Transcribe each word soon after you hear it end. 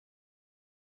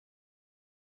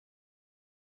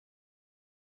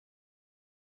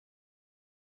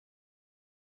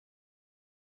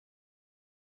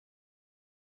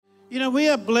You know, we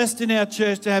are blessed in our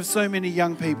church to have so many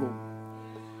young people.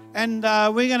 And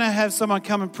we're going to have someone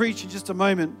come and preach in just a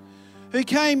moment who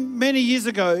came many years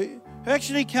ago, who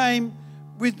actually came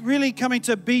with really coming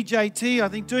to BJT, I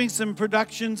think doing some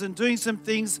productions and doing some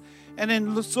things, and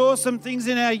then saw some things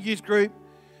in our youth group,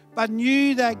 but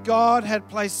knew that God had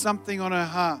placed something on her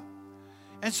heart.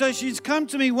 And so she's come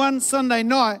to me one Sunday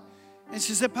night and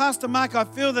she said, Pastor Mark, I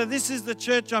feel that this is the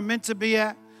church I'm meant to be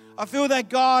at. I feel that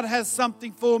God has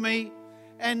something for me,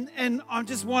 and I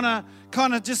just want to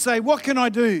kind of just say, what can I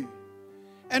do?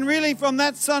 And really from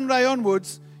that Sunday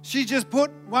onwards, she just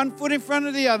put one foot in front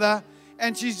of the other,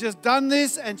 and she's just done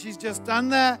this and she's just done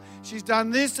that. She's done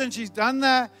this and she's done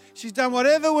that. She's done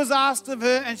whatever was asked of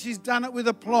her, and she's done it with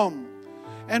aplomb.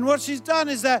 And what she's done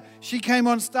is that she came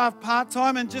on staff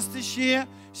part-time, and just this year,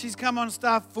 she's come on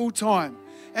staff full-time.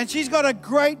 And she's got a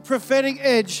great prophetic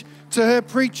edge to her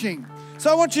preaching.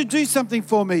 So I want you to do something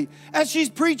for me. As she's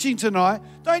preaching tonight,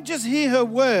 don't just hear her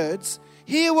words.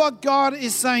 Hear what God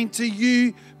is saying to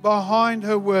you behind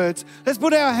her words. Let's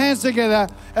put our hands together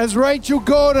as Rachel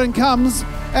Gordon comes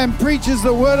and preaches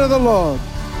the word of the Lord.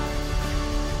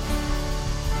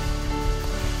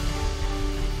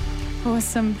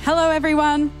 Awesome. Hello,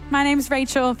 everyone. My name's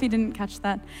Rachel, if you didn't catch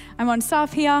that. I'm on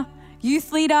staff here,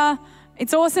 youth leader.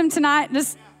 It's awesome tonight.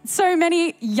 Just so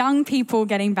many young people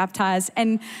getting baptized.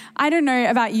 And I don't know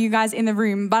about you guys in the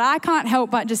room, but I can't help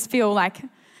but just feel like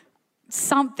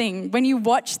something when you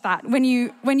watch that. When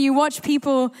you watch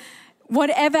people,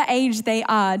 whatever age they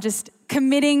are, just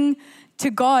committing to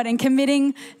God and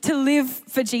committing to live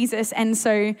for Jesus. And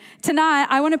so tonight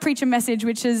I want to preach a message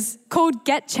which is called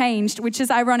Get Changed, which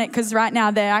is ironic because right now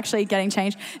they're actually getting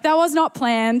changed. That was not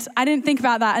planned. I didn't think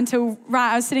about that until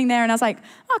I was sitting there and I was like,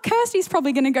 oh, Kirsty's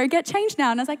probably going to go get changed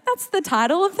now. And I was like, that's the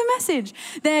title of the message.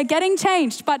 They're getting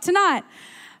changed. But tonight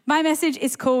my message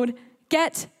is called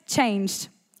Get Changed.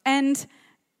 And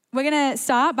we're going to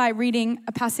start by reading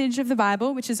a passage of the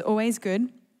Bible, which is always good.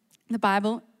 The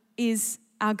Bible is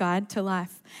our guide to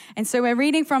life. And so we're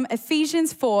reading from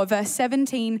Ephesians 4, verse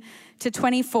 17 to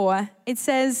 24. It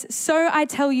says, "So I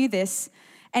tell you this,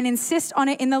 and insist on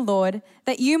it in the Lord,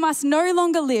 that you must no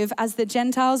longer live as the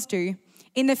Gentiles do,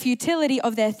 in the futility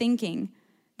of their thinking.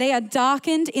 They are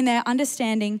darkened in their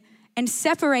understanding and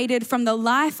separated from the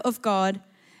life of God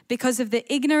because of the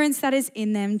ignorance that is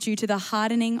in them due to the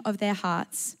hardening of their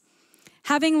hearts.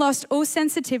 Having lost all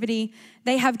sensitivity,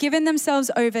 they have given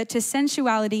themselves over to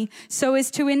sensuality so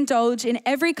as to indulge in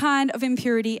every kind of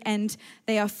impurity, and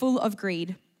they are full of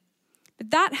greed. But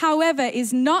that, however,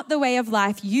 is not the way of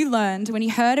life you learned when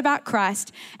you heard about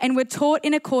Christ and were taught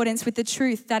in accordance with the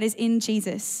truth that is in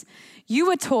Jesus. You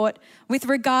were taught with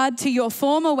regard to your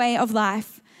former way of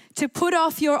life to put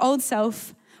off your old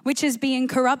self, which is being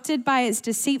corrupted by its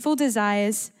deceitful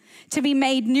desires, to be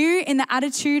made new in the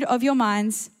attitude of your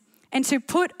minds, and to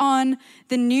put on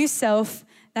the new self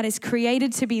that is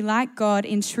created to be like God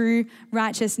in true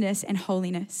righteousness and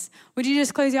holiness." Would you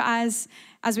just close your eyes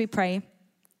as we pray?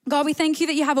 God, we thank you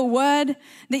that you have a word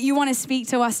that you want to speak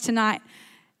to us tonight.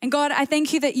 And God, I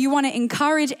thank you that you want to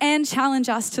encourage and challenge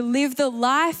us to live the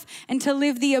life and to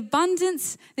live the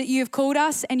abundance that you have called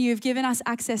us and you have given us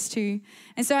access to.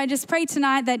 And so I just pray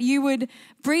tonight that you would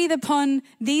breathe upon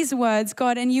these words,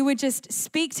 God, and you would just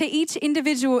speak to each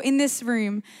individual in this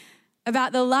room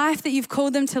about the life that you've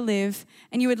called them to live,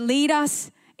 and you would lead us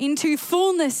into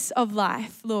fullness of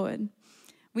life, Lord.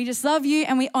 We just love you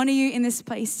and we honor you in this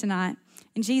place tonight.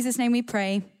 In Jesus' name we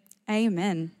pray,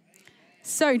 amen.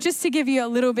 So just to give you a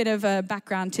little bit of a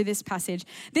background to this passage,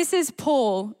 this is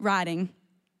Paul writing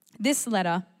this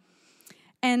letter,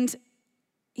 and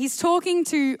he's talking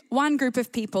to one group of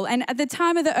people. And at the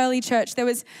time of the early church, there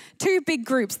was two big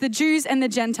groups, the Jews and the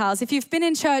Gentiles. If you've been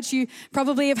in church, you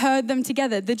probably have heard them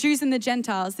together, the Jews and the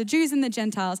Gentiles, the Jews and the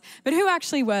Gentiles. But who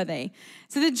actually were they?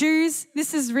 So the Jews,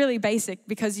 this is really basic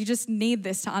because you just need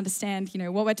this to understand,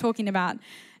 what we're talking about.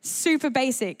 Super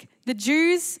basic. The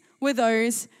Jews were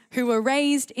those who were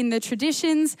raised in the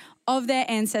traditions of their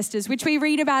ancestors, which we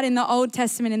read about in the Old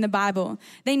Testament in the Bible.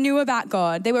 They knew about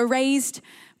God. They were raised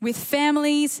with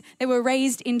families. They were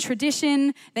raised in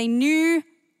tradition. They knew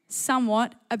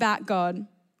somewhat about God.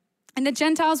 And the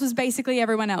Gentiles was basically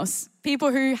everyone else,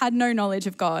 people who had no knowledge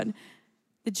of God.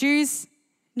 The Jews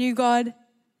knew God.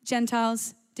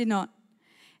 Gentiles did not.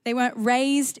 They weren't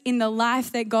raised in the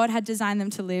life that God had designed them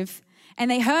to live. And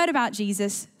they heard about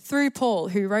Jesus through Paul,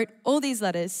 who wrote all these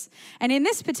letters. And in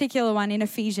this particular one, in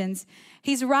Ephesians,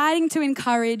 he's writing to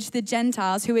encourage the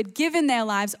Gentiles who had given their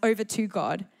lives over to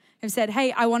God, have said,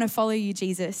 hey, I want to follow you,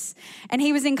 Jesus. And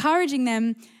he was encouraging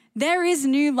them, there is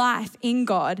new life in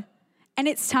God. And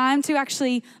it's time to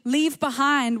actually leave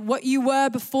behind what you were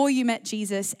before you met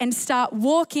Jesus and start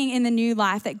walking in the new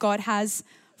life that God has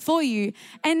for you.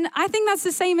 And I think that's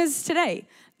the same as today.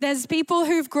 There's people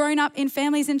who've grown up in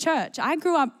families in church. I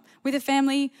grew up with a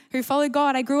family who followed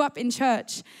God. I grew up in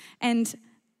church, and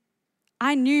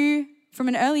I knew from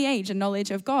an early age a knowledge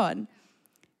of God.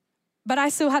 But I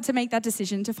still had to make that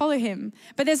decision to follow him.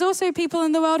 But there's also people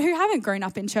in the world who haven't grown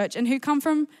up in church and who come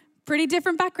from pretty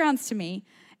different backgrounds to me.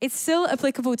 It's still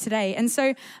applicable today. And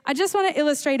so I just want to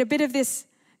illustrate a bit of this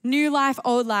new life,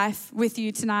 old life with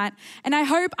you tonight. And I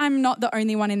hope I'm not the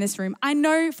only one in this room. I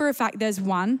know for a fact there's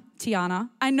one,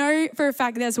 Tiana. I know for a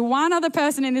fact there's one other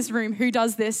person in this room who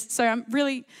does this. So I'm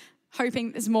really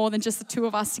hoping there's more than just the two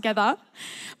of us together.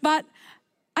 But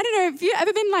I don't know, have you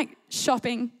ever been like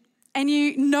shopping and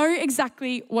you know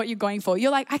exactly what you're going for? You're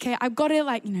like, okay, I've got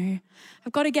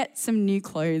to get some new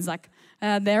clothes.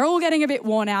 They're all getting a bit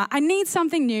worn out. I need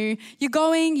something new. You're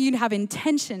going, you have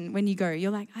intention when you go.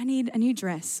 You're like, I need a new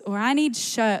dress, or I need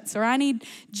shirts, or I need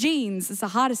jeans. It's the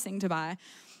hardest thing to buy.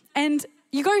 And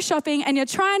you go shopping and you're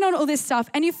trying on all this stuff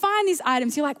and you find these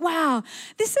items. You're like, wow,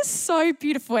 this is so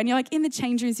beautiful. And you're like in the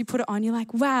change rooms, you put it on. You're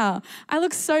like, wow, I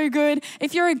look so good.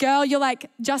 If you're a girl, you're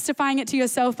like justifying it to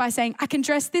yourself by saying, I can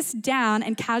dress this down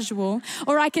and casual,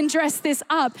 or I can dress this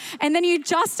up. And then you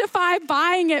justify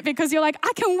buying it because you're like,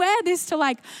 I can wear this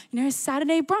to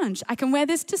Saturday brunch. I can wear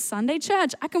this to Sunday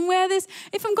church. I can wear this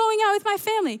if I'm going out with my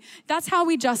family. That's how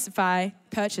we justify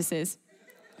purchases.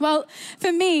 Well,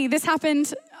 for me, this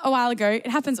happened a while ago. It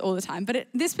happens all the time, but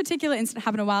this particular incident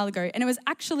happened a while ago, and it was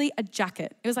actually a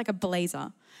jacket. It was like a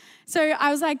blazer. So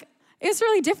I was like, it was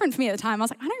really different for me at the time. I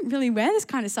was like, I don't really wear this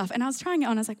kind of stuff. And I was trying it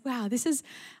on. I was like, wow,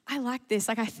 I like this.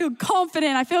 Like, I feel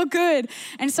confident. I feel good.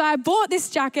 And so I bought this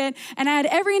jacket, and I had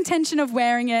every intention of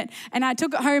wearing it. And I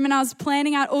took it home, and I was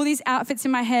planning out all these outfits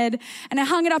in my head. And I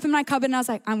hung it up in my cupboard, and I was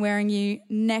like, I'm wearing you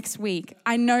next week.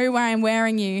 I know where I'm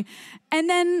wearing you. And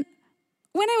then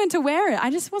when I went to wear it, I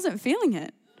just wasn't feeling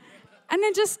it. And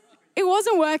it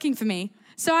wasn't working for me.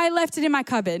 So I left it in my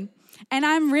cupboard. And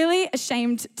I'm really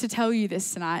ashamed to tell you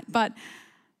this tonight, but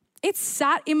it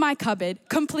sat in my cupboard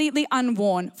completely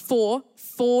unworn for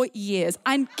 4 years.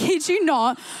 I kid you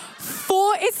not,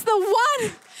 it's the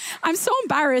one. I'm so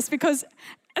embarrassed because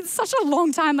it's such a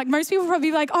long time. Like, most people probably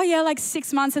be like, oh yeah, like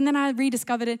 6 months, and then I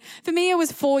rediscovered it. For me, it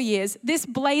was 4 years. This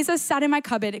blazer sat in my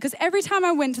cupboard because every time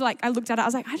I went to I looked at it, I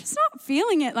was like, I'm just not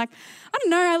feeling it. Like, I don't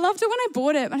know, I loved it when I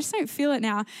bought it, but I just don't feel it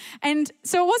now. And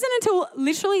so it wasn't until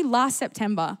literally last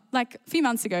September, like a few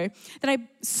months ago, that I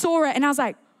saw it and I was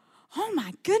like, oh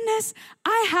my goodness,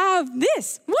 I have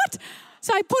this. What?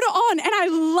 So I put it on and I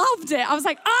loved it. I was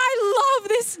like, I love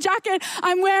this jacket.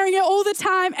 I'm wearing it all the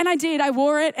time. And I did. I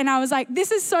wore it and I was like,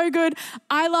 this is so good.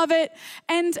 I love it.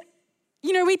 And,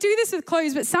 we do this with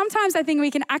clothes, but sometimes I think we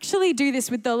can actually do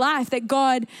this with the life that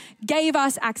God gave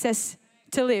us access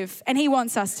to live and he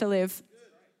wants us to live.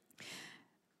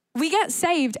 We get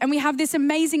saved and we have this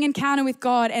amazing encounter with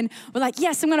God and we're like,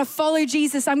 yes, I'm going to follow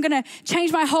Jesus. I'm going to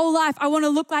change my whole life. I want to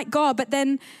look like God. But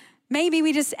then maybe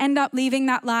we just end up leaving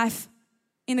that life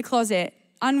in the closet,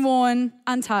 unworn,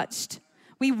 untouched.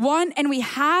 We want and we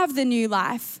have the new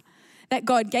life that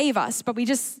God gave us, but we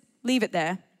just leave it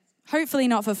there. Hopefully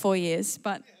not for 4 years,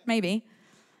 but maybe.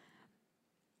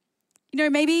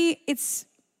 Maybe it's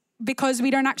because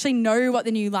we don't actually know what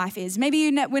the new life is.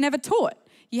 Maybe we're never taught.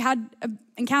 You had an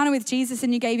encounter with Jesus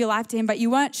and you gave your life to him, but you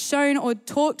weren't shown or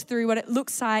talked through what it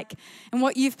looks like and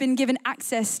what you've been given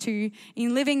access to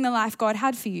in living the life God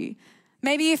had for you.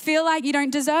 Maybe you feel like you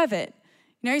don't deserve it.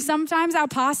 Sometimes our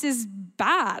past is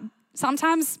bad.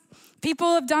 Sometimes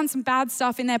people have done some bad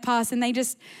stuff in their past and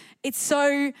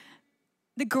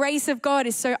the grace of God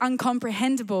is so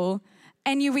incomprehensible.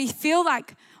 And we feel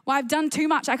like, well, I've done too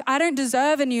much. I don't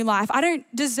deserve a new life. I don't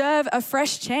deserve a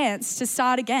fresh chance to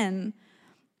start again.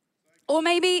 Or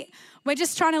maybe we're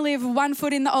just trying to live 1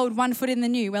 foot in the old, 1 foot in the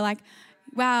new. We're like,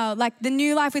 wow, the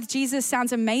new life with Jesus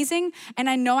sounds amazing. And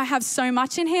I know I have so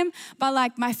much in him,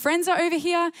 but my friends are over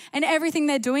here and everything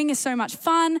they're doing is so much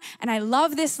fun. And I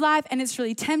love this life and it's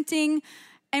really tempting.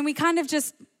 And we kind of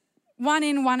just one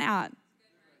in, one out.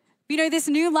 This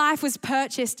new life was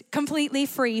purchased completely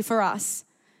free for us.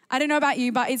 I don't know about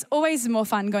you, but it's always more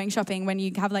fun going shopping when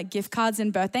you have gift cards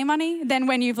and birthday money than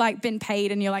when you've been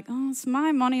paid and you're like, oh, it's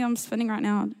my money I'm spending right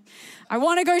now. I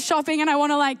want to go shopping and I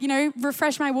want to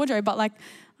refresh my wardrobe, but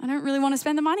I don't really want to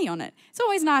spend the money on it. It's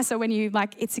always nicer when you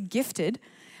it's gifted.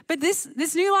 But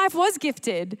this new life was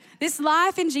gifted. This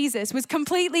life in Jesus was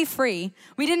completely free.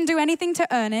 We didn't do anything to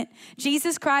earn it.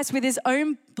 Jesus Christ with his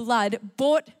own blood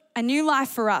bought a new life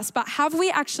for us. But have we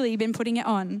actually been putting it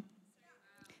on?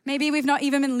 Maybe we've not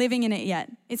even been living in it yet.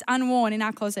 It's unworn in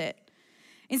our closet.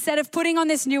 Instead of putting on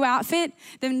this new outfit,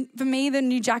 then for me, the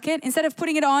new jacket, instead of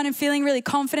putting it on and feeling really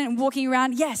confident and walking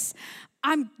around, yes,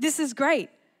 this is great.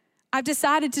 I've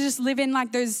decided to just live in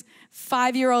like those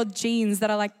 5-year-old jeans that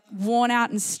are like worn out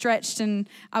and stretched, and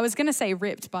I was gonna say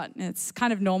ripped, but it's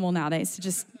kind of normal nowadays to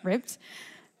just ripped.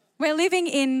 We're living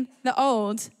in the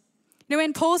old. You know,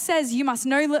 when Paul says you must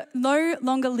no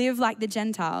longer live like the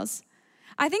Gentiles,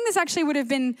 I think this actually would have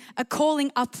been a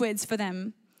calling upwards for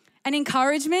them, an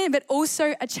encouragement, but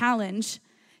also a challenge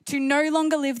to no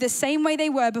longer live the same way they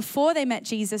were before they met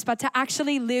Jesus, but to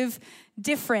actually live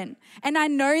different. And I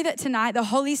know that tonight the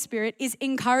Holy Spirit is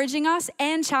encouraging us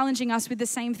and challenging us with the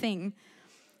same thing.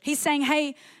 He's saying,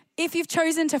 hey, if you've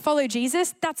chosen to follow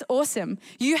Jesus, that's awesome.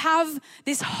 You have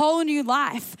this whole new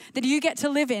life that you get to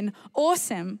live in.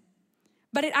 Awesome.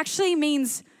 But it actually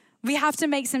means we have to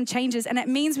make some changes, and it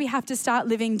means we have to start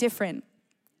living different.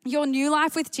 Your new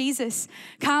life with Jesus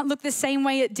can't look the same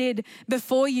way it did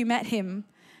before you met him.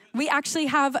 We actually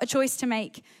have a choice to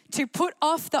make, to put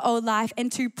off the old life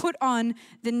and to put on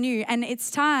the new. And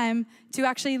it's time to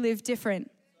actually live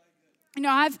different. You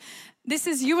know, this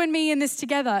is you and me in this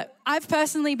together. I've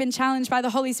personally been challenged by the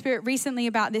Holy Spirit recently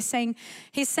about this,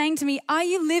 he's saying to me, are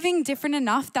you living different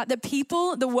enough that the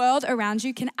people, the world around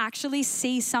you can actually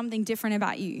see something different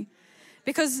about you?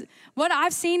 Because what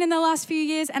I've seen in the last few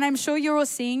years, and I'm sure you're all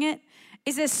seeing it,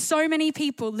 is there's so many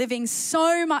people living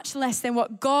so much less than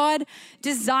what God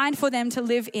designed for them to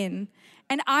live in.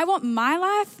 And I want my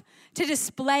life to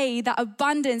display the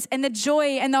abundance and the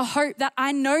joy and the hope that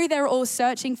I know they're all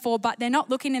searching for, but they're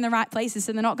not looking in the right places,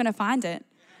 so they're not going to find it.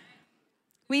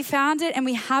 We found it and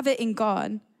we have it in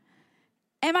God.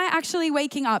 Am I actually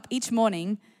waking up each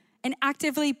morning and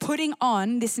actively putting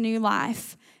on this new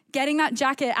life, getting that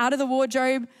jacket out of the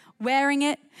wardrobe, wearing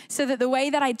it so that the way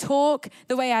that I talk,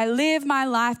 the way I live my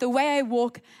life, the way I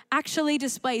walk actually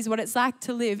displays what it's like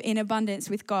to live in abundance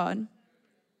with God?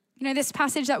 You know, this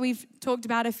passage that we've talked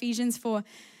about, Ephesians 4,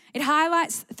 it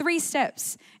highlights 3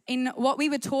 steps in what we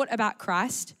were taught about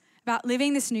Christ, about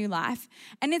living this new life.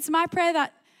 And it's my prayer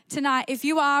that tonight, if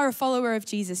you are a follower of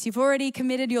Jesus, you've already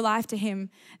committed your life to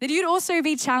him, that you'd also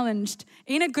be challenged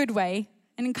in a good way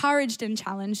and encouraged and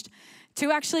challenged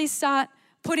to actually start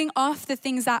putting off the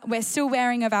things that we're still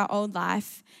wearing of our old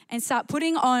life and start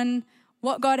putting on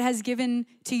what God has given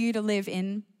to you to live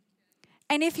in.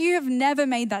 And if you have never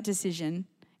made that decision,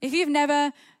 if you've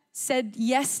never said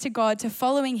yes to God, to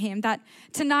following him, that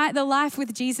tonight the life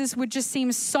with Jesus would just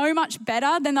seem so much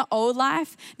better than the old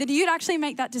life, that you'd actually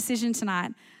make that decision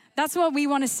tonight. That's what we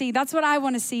want to see. That's what I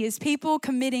want to see, is people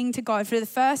committing to God for the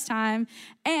first time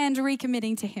and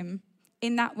recommitting to him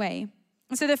in that way.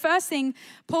 So the first thing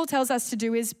Paul tells us to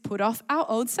do is put off our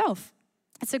old self.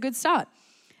 It's a good start.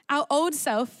 Our old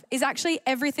self is actually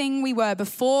everything we were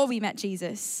before we met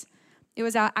Jesus. It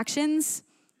was our actions,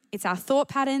 it's our thought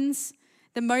patterns,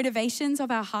 the motivations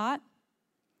of our heart.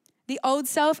 The old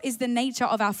self is the nature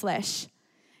of our flesh.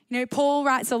 You know, Paul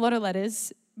writes a lot of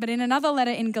letters, but in another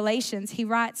letter in Galatians, he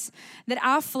writes that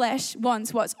our flesh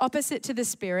wants what's opposite to the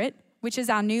spirit, which is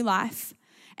our new life.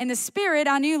 And the spirit,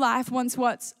 our new life, wants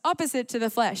what's opposite to the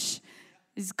flesh.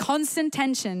 There's constant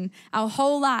tension our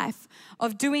whole life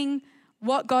of doing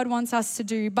what God wants us to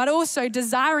do, but also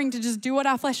desiring to just do what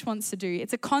our flesh wants to do.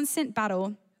 It's a constant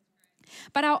battle.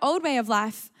 But our old way of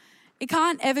life, it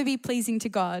can't ever be pleasing to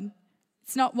God.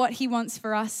 It's not what he wants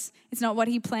for us. It's not what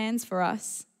he plans for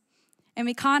us. And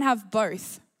we can't have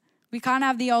both. We can't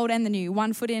have the old and the new,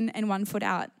 one foot in and one foot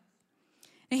out.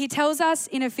 Now, he tells us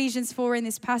in Ephesians 4 in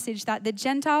this passage that the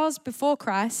Gentiles before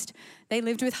Christ, they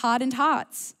lived with hardened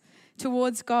hearts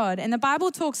towards God. And the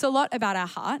Bible talks a lot about our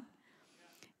heart.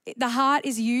 The heart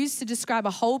is used to describe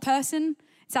a whole person.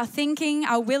 It's our thinking,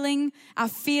 our willing, our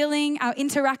feeling, our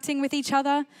interacting with each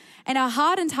other. And our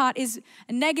hardened heart is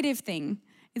a negative thing.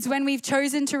 It's when we've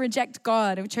chosen to reject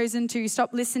God, we've chosen to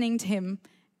stop listening to him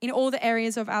in all the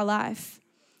areas of our life.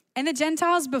 And the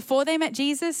Gentiles, before they met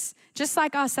Jesus, just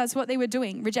like us, that's what they were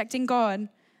doing, rejecting God,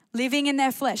 living in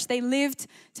their flesh. They lived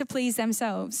to please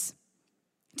themselves.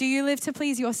 Do you live to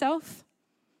please yourself?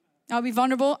 I'll be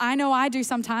vulnerable. I know I do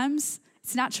sometimes.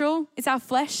 It's natural. It's our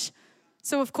flesh.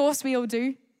 So of course we all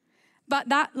do. But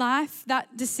that life,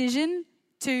 that decision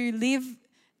to live,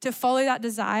 to follow that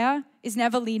desire is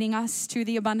never leading us to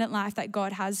the abundant life that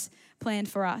God has planned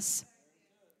for us.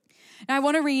 Now I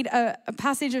want to read a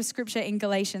passage of scripture in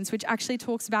Galatians, which actually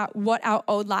talks about what our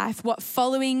old life, what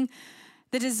following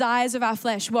the desires of our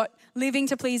flesh, what living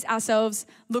to please ourselves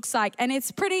looks like. And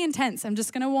it's pretty intense. I'm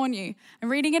just going to warn you. I'm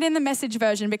reading it in the Message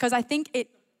version because I think it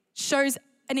shows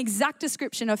an exact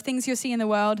description of things you'll see in the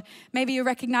world. Maybe you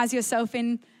recognize yourself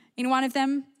in one of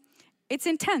them. It's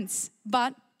intense,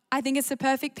 but I think it's the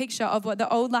perfect picture of what the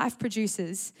old life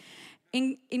produces.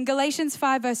 In Galatians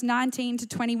 5, verse 19 to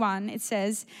 21, it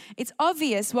says, it's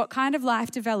obvious what kind of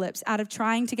life develops out of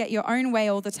trying to get your own way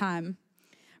all the time.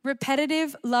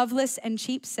 Repetitive, loveless, and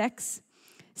cheap sex,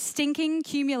 stinking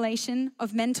accumulation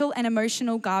of mental and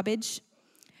emotional garbage,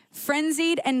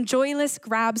 frenzied and joyless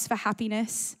grabs for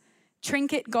happiness,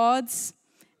 trinket gods,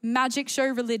 magic show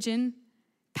religion,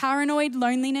 paranoid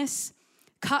loneliness,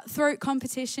 cutthroat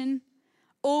competition,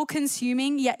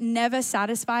 all-consuming yet never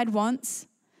satisfied wants,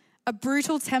 a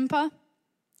brutal temper,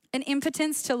 an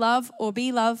impotence to love or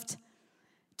be loved,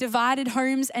 divided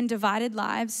homes and divided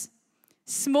lives,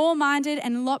 small-minded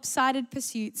and lopsided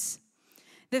pursuits,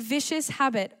 the vicious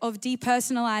habit of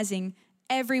depersonalizing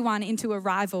everyone into a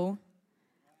rival,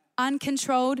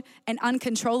 uncontrolled and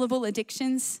uncontrollable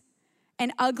addictions,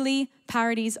 and ugly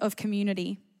parodies of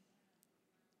community.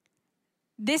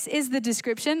 This is the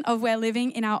description of where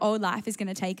living in our old life is going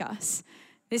to take us.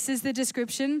 This is the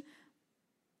description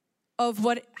of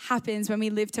what happens when we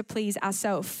live to please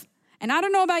ourselves. And I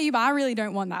don't know about you, but I really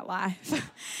don't want that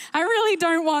life. I really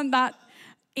don't want that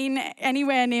in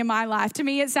anywhere near my life. To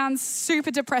me, it sounds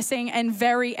super depressing and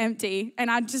very empty,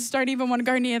 and I just don't even want to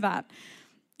go near that.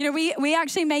 You know, we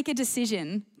actually make a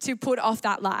decision to put off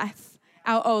that life,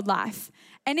 our old life.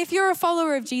 And if you're a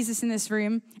follower of Jesus in this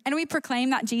room and we proclaim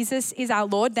that Jesus is our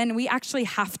Lord, then we actually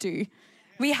have to.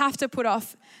 We have to put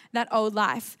off that old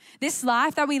life. This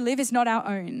life that we live is not our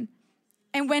own.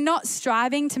 And we're not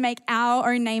striving to make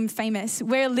our own name famous.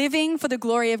 We're living for the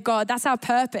glory of God. That's our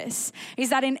purpose, is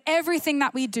that in everything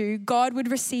that we do, God would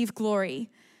receive glory.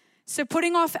 So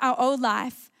putting off our old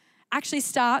life actually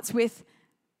starts with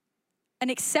an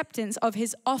acceptance of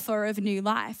his offer of new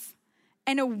life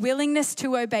and a willingness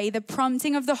to obey the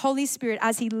prompting of the Holy Spirit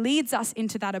as he leads us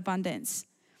into that abundance.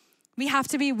 We have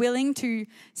to be willing to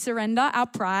surrender our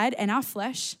pride and our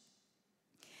flesh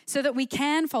so that we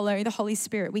can follow the Holy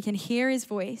Spirit. We can hear his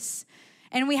voice.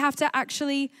 And we have to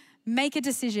actually make a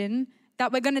decision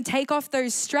that we're going to take off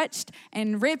those stretched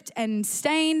and ripped and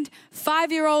stained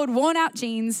 5-year-old worn out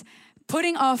jeans,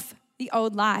 putting off the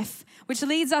old life, which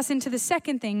leads us into the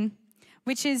second thing,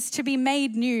 which is to be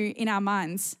made new in our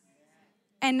minds.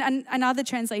 And other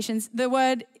translations, the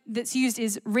word that's used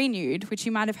is renewed, which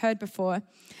you might have heard before.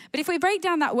 But if we break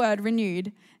down that word,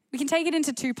 renewed, we can take it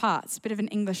into two parts, bit of an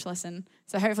English lesson,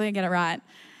 so hopefully I get it right.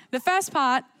 The first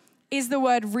part is the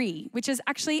word re, which is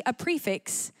actually a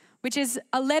prefix, which is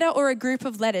a letter or a group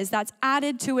of letters that's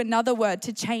added to another word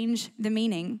to change the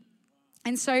meaning.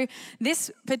 And so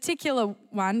this particular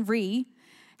one, re,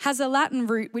 has a Latin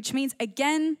root which means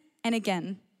again and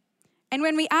again. And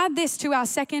when we add this to our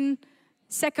second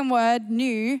word,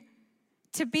 new,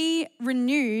 to be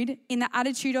renewed in the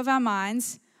attitude of our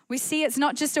minds, we see it's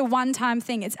not just a one-time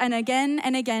thing. It's an again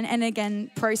and again and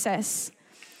again process.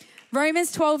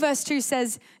 Romans 12 verse 2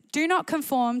 says, do not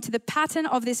conform to the pattern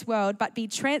of this world, but be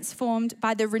transformed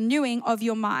by the renewing of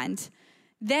your mind.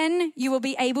 Then you will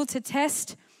be able to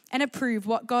test and approve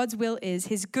what God's will is,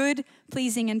 his good,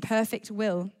 pleasing, and perfect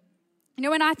will. You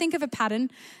know, when I think of a pattern,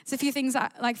 there's a few things,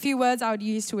 like few words I would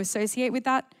use to associate with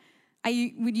that.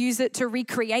 I would use it to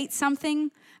recreate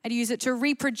something. I'd use it to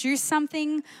reproduce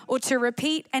something or to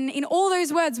repeat. And in all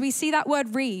those words, we see that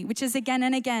word re, which is again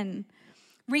and again.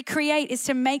 Recreate is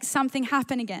to make something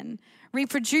happen again.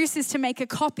 Reproduce is to make a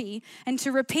copy. And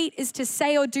to repeat is to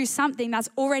say or do something that's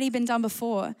already been done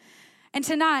before. And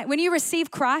tonight, when you receive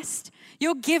Christ,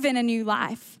 you're given a new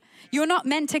life. You're not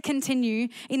meant to continue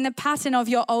in the pattern of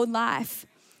your old life.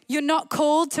 You're not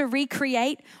called to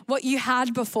recreate what you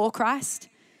had before Christ.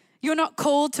 You're not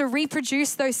called to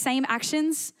reproduce those same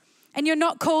actions, and you're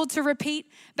not called to repeat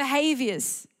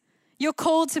behaviors. You're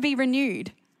called to be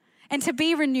renewed. And to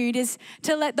be renewed is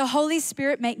to let the Holy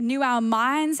Spirit make new our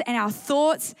minds and our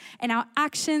thoughts and our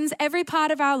actions, every part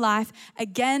of our life,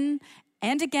 again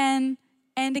and again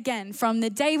and again, from the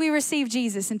day we receive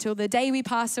Jesus until the day we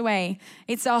pass away.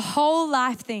 It's a whole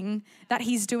life thing that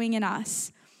he's doing in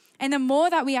us. And the more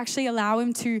that we actually allow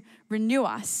him to renew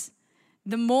us,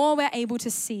 the more we're able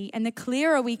to see, and the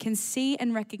clearer we can see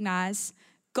and recognize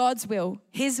God's will,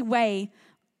 his way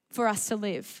for us to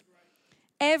live.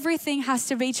 Everything has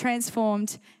to be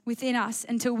transformed within us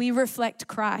until we reflect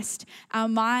Christ. Our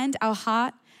mind, our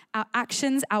heart, our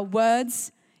actions, our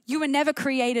words. You were never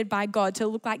created by God to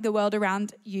look like the world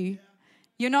around you.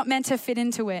 You're not meant to fit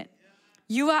into it.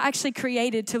 You are actually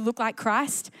created to look like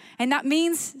Christ, and that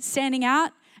means standing out,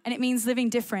 and it means living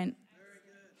different.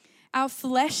 Our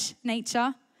flesh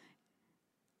nature,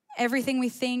 everything we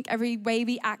think, every way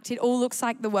we act, it all looks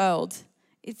like the world.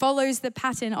 It follows the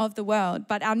pattern of the world.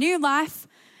 But our new life,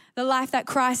 the life that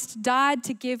Christ died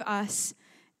to give us,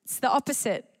 it's the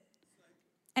opposite.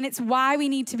 And it's why we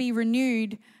need to be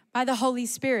renewed by the Holy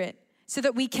Spirit so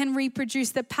that we can reproduce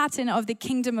the pattern of the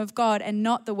kingdom of God and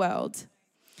not the world.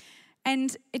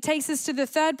 And it takes us to the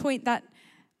third point that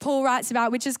Paul writes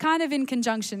about, which is kind of in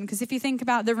conjunction, because if you think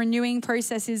about the renewing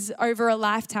process is over a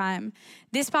lifetime,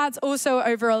 this part's also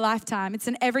over a lifetime. It's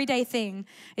an everyday thing.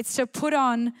 It's to put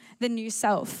on the new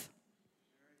self.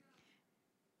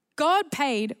 God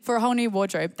paid for a whole new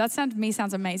wardrobe. That sounds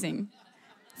amazing.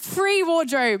 Free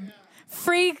wardrobe,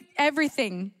 free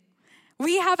everything.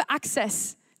 We have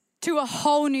access to a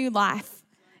whole new life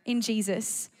in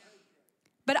Jesus.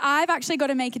 But I've actually got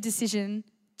to make a decision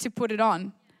to put it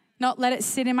on. Not let it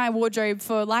sit in my wardrobe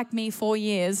for, like me, 4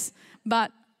 years,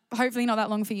 but hopefully not that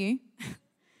long for you.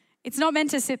 It's not meant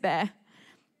to sit there.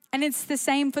 And it's the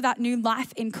same for that new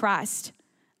life in Christ.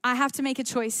 I have to make a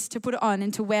choice to put it on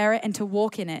and to wear it and to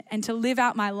walk in it and to live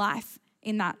out my life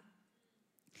in that.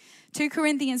 2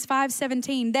 Corinthians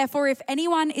 5:17, therefore, if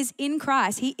anyone is in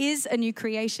Christ, he is a new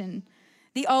creation.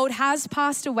 The old has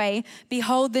passed away.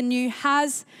 Behold, the new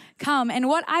has come. And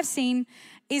what I've seen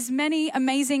is many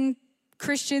amazing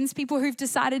Christians, people who've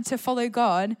decided to follow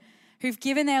God, who've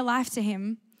given their life to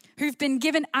him, who've been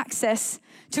given access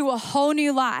to a whole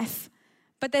new life,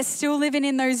 but they're still living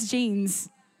in those jeans.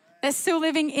 They're still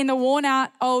living in the worn out,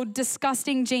 old,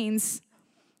 disgusting jeans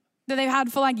that they've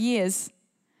had for like years.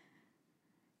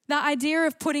 The idea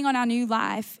of putting on our new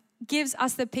life gives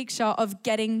us the picture of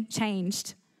getting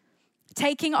changed,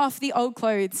 taking off the old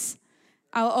clothes,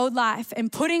 our old life,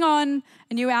 and putting on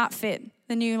a new outfit,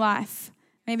 the new life.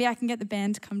 Maybe I can get the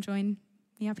band to come join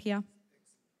me up here.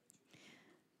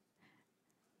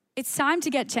 It's time to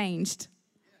get changed.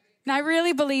 And I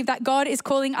really believe that God is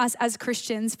calling us as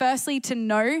Christians, firstly to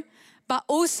know, but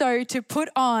also to put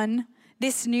on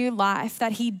this new life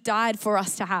that he died for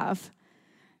us to have.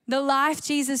 The life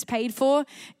Jesus paid for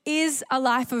is a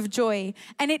life of joy,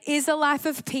 and it is a life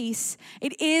of peace.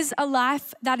 It is a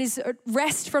life that is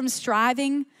rest from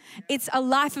striving. It's a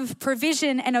life of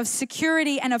provision and of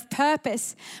security and of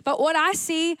purpose. But what I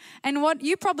see and what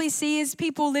you probably see is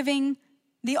people living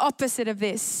the opposite of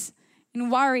this, in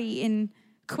worry, in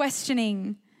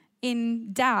questioning,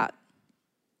 in doubt.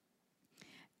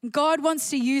 God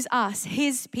wants to use us,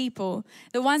 his people,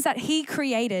 the ones that he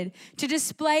created, to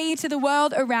display to the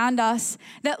world around us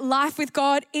that life with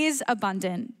God is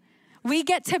abundant. We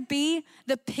get to be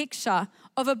the picture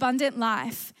of abundant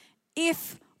life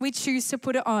if we choose to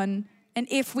put it on and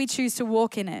if we choose to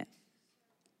walk in it.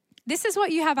 This is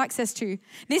what you have access to.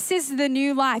 This is the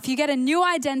new life. You get a new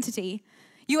identity.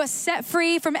 You are set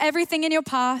free from everything in your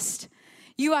past.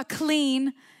 You are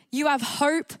clean. You have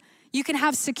hope. You can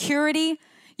have security.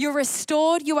 You're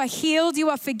restored, you are healed, you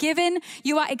are forgiven,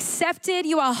 you are accepted,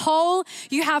 you are whole,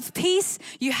 you have peace,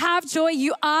 you have joy,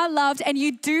 you are loved, and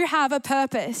you do have a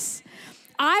purpose.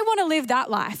 I want to live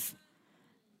that life.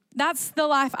 That's the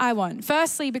life I want.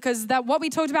 Firstly, because that what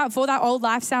we talked about before, that old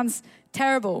life sounds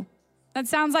terrible. That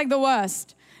sounds like the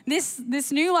worst.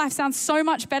 This new life sounds so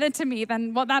much better to me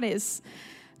than what that is.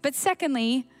 But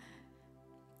secondly,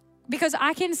 because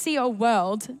I can see a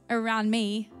world around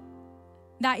me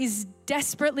that is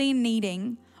desperately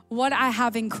needing what I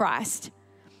have in Christ.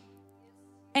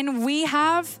 And you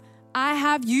have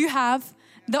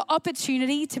the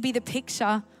opportunity to be the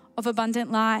picture of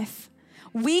abundant life.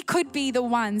 We could be the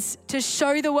ones to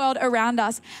show the world around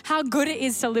us how good it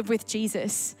is to live with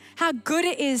Jesus, how good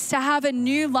it is to have a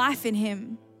new life in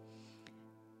him.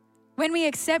 When we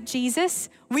accept Jesus,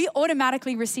 we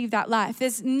automatically receive that life.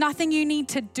 There's nothing you need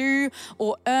to do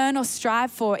or earn or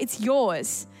strive for. It's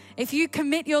yours. If you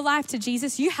commit your life to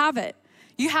Jesus, you have it.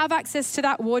 You have access to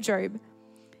that wardrobe.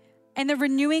 And the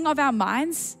renewing of our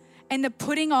minds and the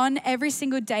putting on every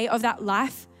single day of that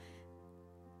life,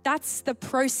 that's the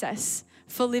process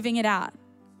for living it out.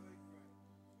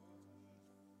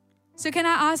 So can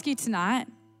I ask you tonight,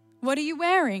 what are you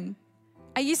wearing?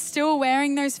 Are you still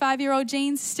wearing those 5-year-old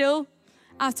jeans still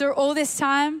after all this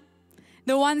time?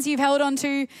 The ones you've held on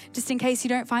to just in case you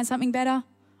don't find something better?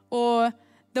 Or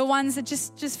the ones that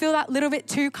just feel that little bit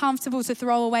too comfortable to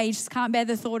throw away. You just can't bear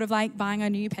the thought of like buying a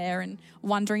new pair and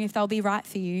wondering if they'll be right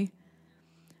for you.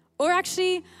 Or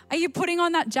actually, are you putting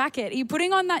on that jacket? Are you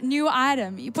putting on that new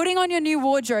item? Are you putting on your new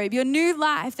wardrobe, your new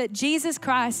life that Jesus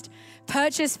Christ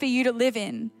purchased for you to live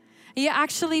in? Are you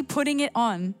actually putting it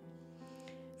on?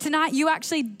 Tonight, you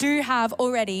actually do have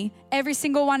already, every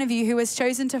single one of you who has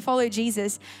chosen to follow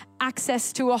Jesus,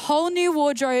 access to a whole new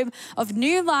wardrobe of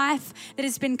new life that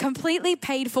has been completely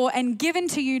paid for and given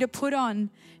to you to put on,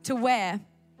 to wear.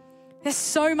 There's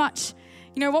so much.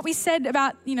 What we said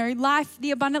about, life,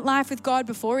 the abundant life with God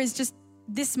before is just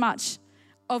this much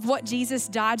of what Jesus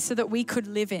died so that we could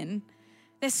live in.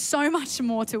 There's so much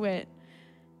more to it.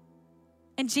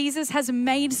 And Jesus has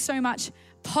made so much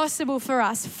possible for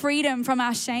us: freedom from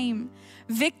our shame,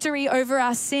 victory over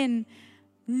our sin,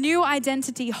 new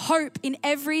identity, hope in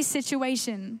every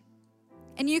situation.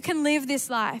 And you can live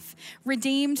this life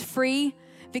redeemed, free,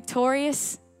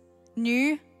 victorious,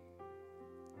 new.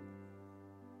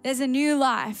 There's a new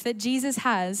life that Jesus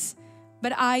has,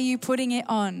 but are you putting it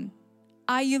on?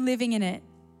 Are you living in it?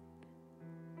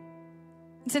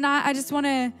 Tonight, I just want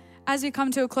to, as we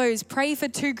come to a close, pray for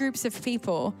two groups of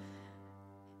people.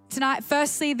 Tonight,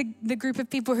 firstly, the group of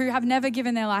people who have never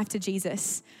given their life to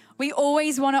Jesus. We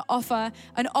always want to offer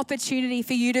an opportunity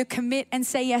for you to commit and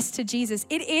say yes to Jesus.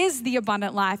 It is the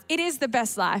abundant life. It is the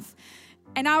best life.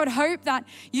 And I would hope that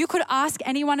you could ask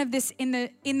any one of this in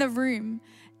the room,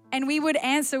 and we would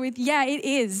answer with, yeah, it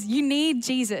is. You need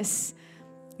Jesus.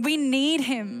 We need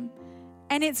him.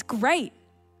 And it's great.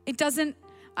 It doesn't,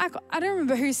 I don't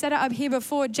remember who said it up here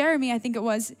before. Jeremy, I think it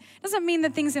was. It doesn't mean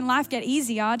that things in life get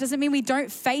easier. It doesn't mean we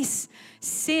don't face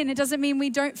sin. It doesn't mean we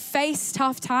don't face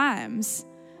tough times.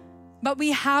 But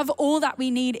we have all that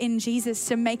we need in Jesus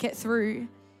to make it through.